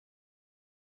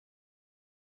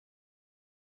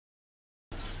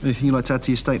Anything you'd like to add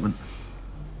to your statement?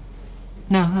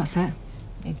 No, that's it.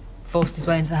 He forced his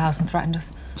way into the house and threatened us.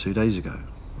 2 days ago.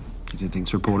 You didn't think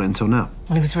to report it until now?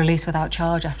 Well, he was released without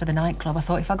charge after the nightclub. I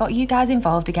thought if I got you guys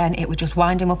involved again, it would just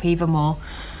wind him up even more.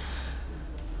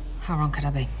 How wrong could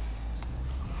I be?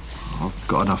 I've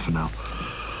got enough for now.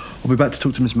 I'll be back to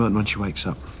talk to Miss Merton when she wakes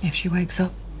up. If she wakes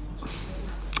up.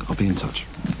 I'll be in touch.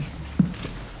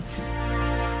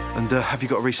 And have you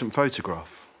got a recent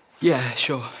photograph? Yeah,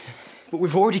 sure. But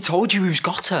we've already told you who's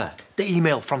got her. The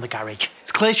email from the garage.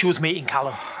 It's clear she was meeting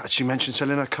Callum. Had she mentioned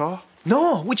selling her car?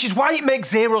 No, which is why it makes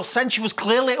zero sense. She was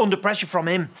clearly under pressure from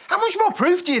him. How much more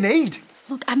proof do you need?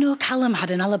 Look, I know Callum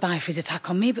had an alibi for his attack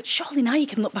on me, but surely now you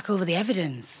can look back over the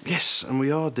evidence. Yes, and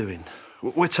we are doing.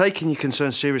 We're taking your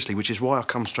concerns seriously, which is why I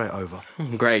come straight over.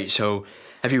 Great, so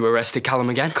have you arrested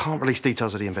Callum again? Can't release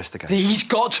details of the investigation. He's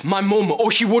got my mum, or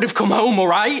she would have come home, all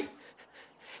right?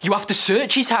 You have to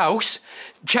search his house,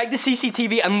 check the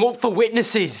CCTV and look for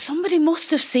witnesses. Somebody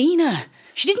must have seen her.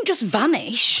 She didn't just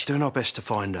vanish. Doing our best to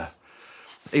find her.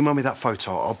 Email me that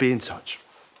photo. I'll be in touch.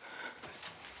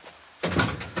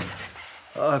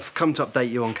 I've come to update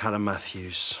you on Callum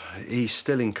Matthews. He's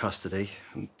still in custody.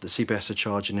 The CPS are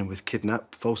charging him with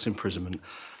kidnap, false imprisonment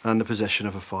and the possession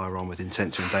of a firearm with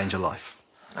intent to endanger life.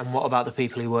 And what about the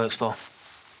people he works for?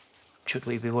 Should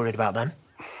we be worried about them?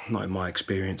 Not in my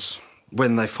experience.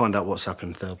 When they find out what's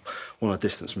happened, they'll want to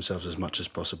distance themselves as much as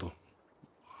possible.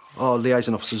 Our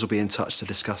liaison officers will be in touch to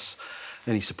discuss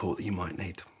any support that you might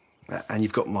need. And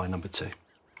you've got my number too.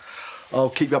 I'll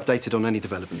keep you updated on any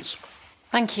developments.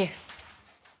 Thank you.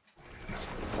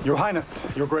 Your Highness,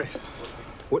 Your Grace.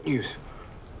 What news?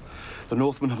 The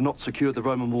Northmen have not secured the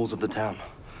Roman walls of the town.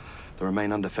 They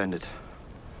remain undefended.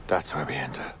 That's where we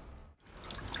enter.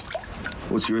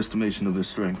 What's your estimation of their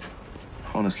strength?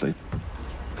 Honestly.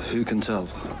 Who can tell?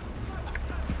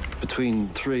 Between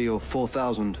 3,000 or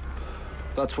 4,000.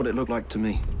 That's what it looked like to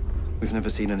me. We've never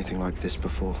seen anything like this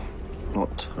before.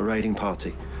 Not a raiding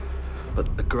party, but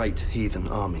a great heathen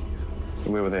army.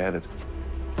 Where were they headed?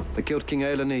 They killed King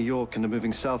Aela near York and are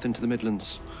moving south into the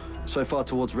Midlands, so far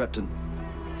towards Repton.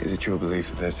 Is it your belief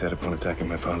that they're set upon attacking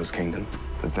my father's kingdom?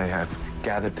 That they have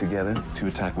gathered together to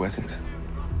attack Wessex?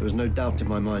 There was no doubt in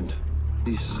my mind.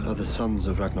 These are the sons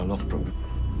of Ragnar Lothbrok.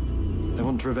 They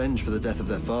want revenge for the death of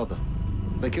their father.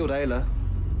 They killed Aela,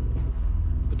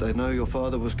 but they know your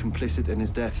father was complicit in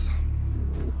his death.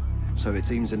 So it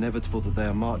seems inevitable that they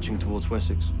are marching towards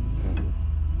Wessex.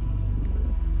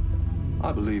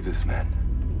 I believe this man.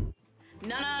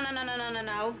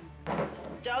 No.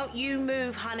 Don't you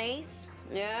move, honeys.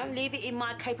 Yeah? Leave it in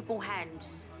my capable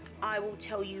hands. I will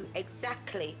tell you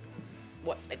exactly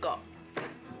what they got.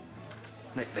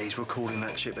 Nick Lees, we're calling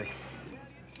that chippy.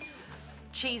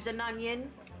 Cheese and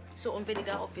onion, salt and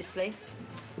vinegar, obviously.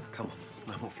 Come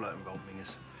on, no more flirting, bombing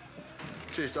us.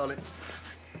 Cheers, darling.